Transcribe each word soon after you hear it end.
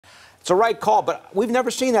the right call, but we've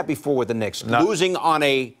never seen that before with the Knicks, losing on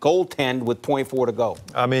a goaltend with .4 to go.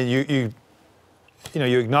 I mean, you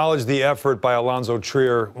acknowledge the effort by Alonzo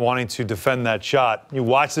Trier wanting to defend that shot. You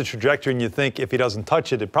watch the trajectory and you think if he doesn't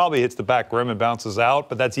touch it, it probably hits the back rim and bounces out.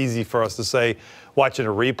 But that's easy for us to say watching a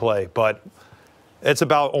replay. But it's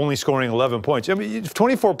about only scoring 11 points. I mean,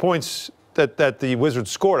 24 points that the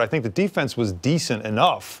Wizards scored. I think the defense was decent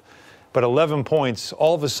enough. But 11 points,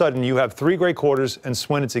 all of a sudden you have 3 great quarters. And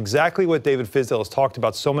Swin, it's exactly what David Fizdale has talked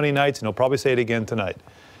about so many nights, and he'll probably say it again tonight.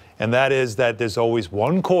 And that is that there's always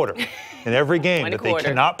one quarter in every game that they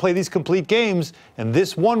cannot play these complete games. And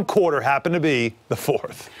this one quarter happened to be the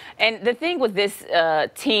fourth. And the thing with this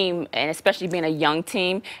team, and especially being a young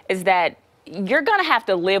team, is that you're going to have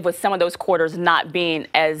to live with some of those quarters not being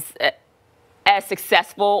as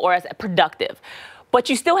successful or as productive. But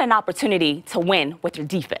you still had an opportunity to win with your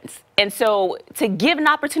defense. And so to give an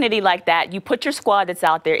opportunity like that, you put your squad that's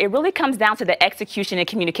out there. It really comes down to the execution and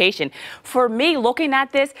communication. For me, looking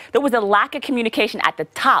at this, there was a lack of communication at the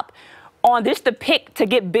top on this the pick to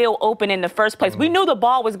get Bill open in the first place. We knew the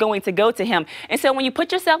ball was going to go to him. And so when you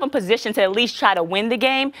put yourself in position to at least try to win the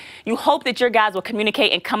game, you hope that your guys will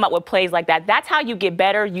communicate and come up with plays like that. That's how you get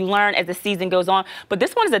better. You learn as the season goes on. But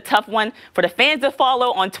this one is a tough one for the fans to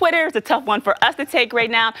follow on Twitter. It's a tough one for us to take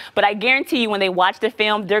right now. But I guarantee you when they watch the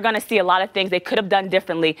film, they're going to see a lot of things they could have done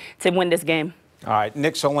differently to win this game. All right,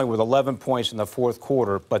 Knicks only with 11 points in the fourth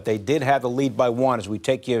quarter, but they did have the lead by 1 as we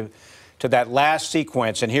take you to that last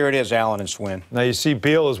sequence, and here it is, Alan and Swin. Now you see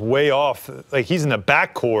Beal is way off, like he's in the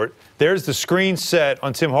backcourt. There's the screen set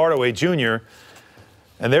on Tim Hardaway Jr.,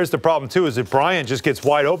 and there's the problem too, is that Bryant just gets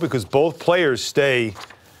wide open because both players stay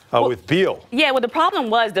with Beal. Yeah, well, the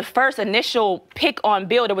problem was the first initial pick on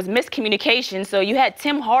Beal, there was miscommunication, so you had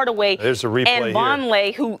Tim Hardaway and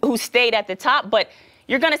Vonleh who stayed at the top, but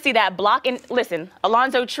you're going to see that block, and listen,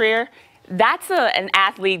 Alonzo Trier, that's an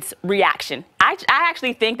athlete's reaction. I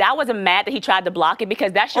actually think that wasn't mad that he tried to block it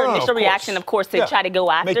because that's your initial reaction, of course, to try to go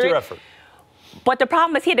after it. Make your effort. But the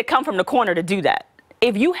problem is he had to come from the corner to do that.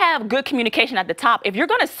 If you have good communication at the top, if you're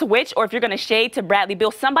going to switch or if you're going to shade to Bradley Beal,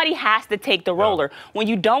 somebody has to take the roller. When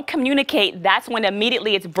you don't communicate, that's when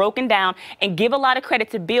immediately it's broken down. And give a lot of credit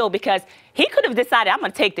to Beal because he could have decided, I'm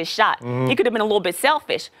going to take this shot. He could have been a little bit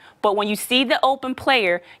selfish. But when you see the open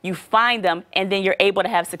player, you find them, and then you're able to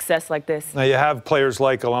have success like this. Now, you have players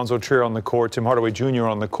like Alonzo Trier on the court, Tim Hardaway Jr.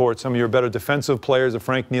 on the court, some of your better defensive players,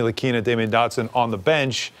 Frank Ntilikina, Damian Dotson on the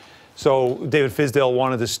bench. So David Fizdale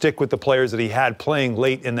wanted to stick with the players that he had playing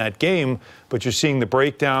late in that game, but you're seeing the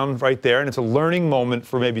breakdown right there, and it's a learning moment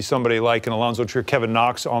for maybe somebody like an Alonzo Trier, Kevin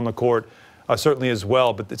Knox on the court, certainly as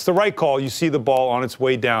well. But it's the right call. You see the ball on its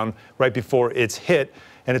way down right before it's hit,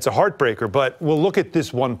 and it's a heartbreaker. But we'll look at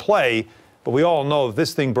this one play, but we all know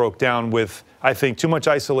this thing broke down with, I think, too much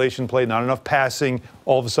isolation play, not enough passing.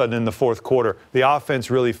 All of a sudden in the fourth quarter, the offense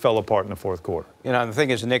really fell apart in the fourth quarter. You know, the thing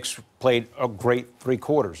is, the Knicks played a great 3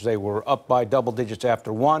 quarters. They were up by double digits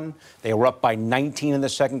after 1. They were up by 19 in the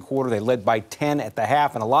second quarter. They led by 10 at the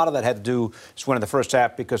half, and a lot of that had to do, Swin, in the first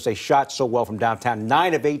half because they shot so well from downtown.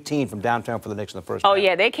 9 of 18 from downtown for the Knicks in the first half. Oh,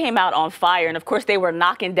 yeah, they came out on fire, and, of course, they were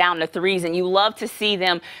knocking down the threes, and you love to see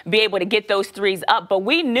them be able to get those threes up. But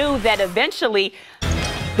we knew that eventually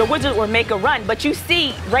the Wizards would make a run. But you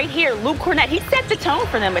see right here, Luke Kornet, he set the tone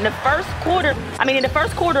for them in the first quarter. I mean, in the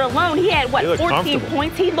first quarter alone, he had, what, 14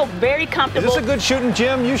 points? He looked very comfortable. Is this a good shooting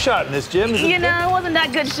gym? You shot in this gym. You know, it wasn't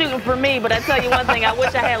that good shooting for me, but I tell you one thing, I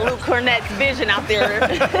wish I had Luke Kornet's vision out there.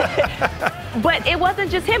 But it wasn't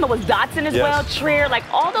just him. It was Dotson as well, Trier. Like,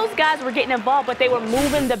 all those guys were getting involved, but they were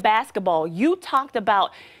moving the basketball. You talked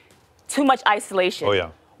about too much isolation. Oh,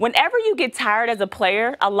 yeah. Whenever you get tired as a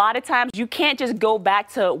player, a lot of times you can't just go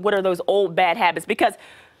back to what are those old bad habits because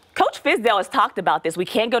Coach Fizdale has talked about this. We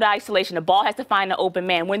can't go to isolation. The ball has to find an open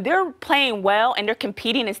man. When they're playing well and they're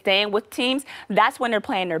competing and staying with teams, that's when they're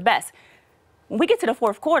playing their best. When we get to the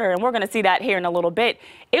fourth quarter, and we're going to see that here in a little bit,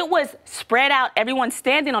 it was spread out, everyone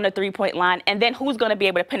standing on the three-point line, and then who's going to be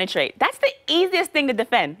able to penetrate. That's the easiest thing to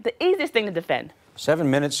defend, the easiest thing to defend. 7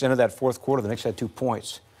 minutes into that fourth quarter, the Knicks had 2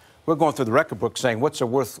 points. We're going through the record book saying, what's the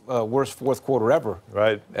worst fourth quarter ever?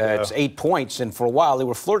 Right. It's 8 points, and for a while they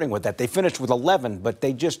were flirting with that. They finished with 11, but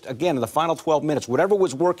they just, again, in the final 12 minutes, whatever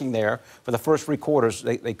was working there for the first 3 quarters,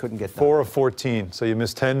 they couldn't get done. 4 of 14, so you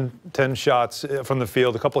missed 10 shots from the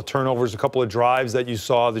field, a couple of turnovers, a couple of drives that you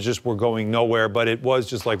saw that just were going nowhere, but it was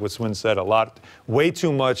just like what Swin said, way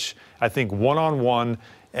too much, I think, one-on-one.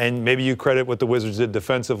 And maybe you credit what the Wizards did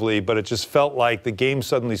defensively, but it just felt like the game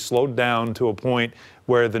suddenly slowed down to a point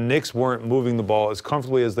where the Knicks weren't moving the ball as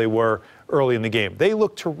comfortably as they were early in the game. They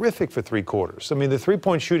looked terrific for 3 quarters. I mean, the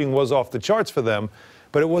three-point shooting was off the charts for them,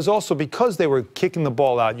 but it was also because they were kicking the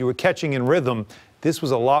ball out, you were catching in rhythm. This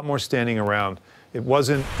was a lot more standing around. It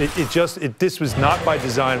wasn't, this was not by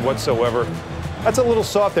design whatsoever. That's a little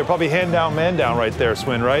soft there, probably hand down, man down right there,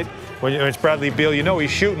 Swin, right? When it's Bradley Beal, you know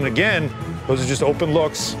he's shooting again. Those are just open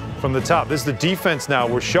looks from the top. This is the defense now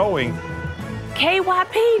we're showing.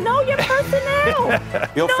 KYP, know your personnel.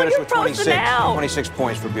 Beal know finished your with 26, personnel. 26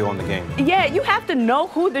 points for Beal in the game. Yeah, you have to know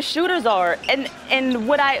who the shooters are. And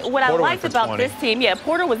what I liked about 20. this team, yeah,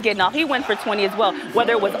 Porter was getting off. He went for 20 as well.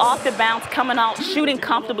 Whether it was off the bounce, coming out, shooting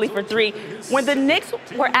comfortably for 3. When the Knicks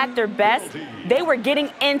were at their best, they were getting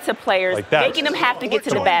into players, like that. making them have to get to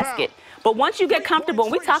the basket. But once you get comfortable,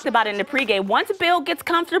 and we talked about it in the pregame, once Beal gets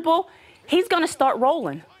comfortable, he's going to start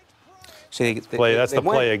rolling. See, That's the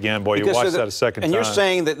play again, boy. You watched that a second time. And you're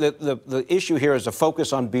saying that the issue here is the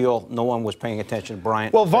focus on Beal. No one was paying attention to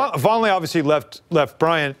Bryant. Well, Vonleh obviously left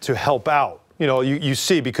Bryant to help out. You know, you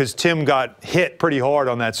see, because Tim got hit pretty hard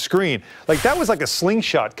on that screen. Like, that was like a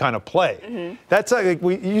slingshot kind of play. Mm-hmm. That's like,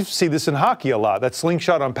 you see this in hockey a lot. That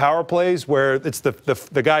slingshot on power plays where it's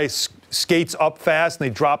the guy skates up fast and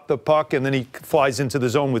they drop the puck and then he flies into the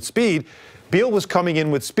zone with speed. Beal was coming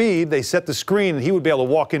in with speed. They set the screen, and he would be able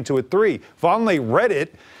to walk into a 3. Vonleh read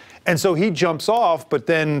it, and so he jumps off, but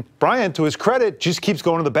then Bryant, to his credit, just keeps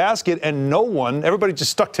going to the basket, and everybody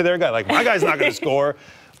just stuck to their guy. Like, my guy's not going to score,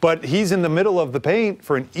 but he's in the middle of the paint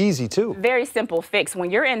for an easy 2. Very simple fix.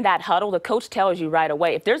 When you're in that huddle, the coach tells you right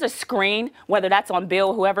away, if there's a screen, whether that's on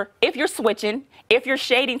Beal, whoever, if you're switching, if you're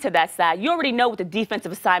shading to that side, you already know what the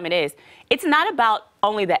defensive assignment is. It's not about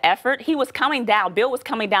only the effort. He was coming down. Bill was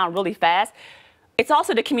coming down really fast. It's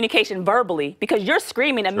also the communication verbally, because you're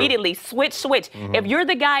screaming immediately, switch, switch. Mm-hmm. If you're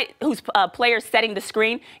the guy who's player setting the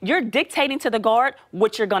screen, you're dictating to the guard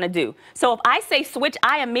what you're going to do. So if I say switch,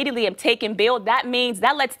 I immediately am taking Bill. That means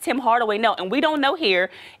that lets Tim Hardaway know. And we don't know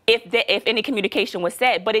here if any communication was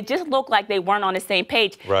said, but it just looked like they weren't on the same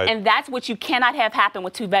page. Right. And that's what you cannot have happen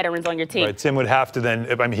with 2 veterans on your team. Right. Tim would have to then,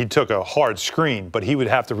 I mean, he took a hard screen, but he would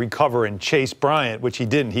have to recover and chase Bryant, which he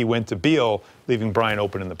didn't. He went to Beal, leaving Bryant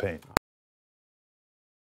open in the paint.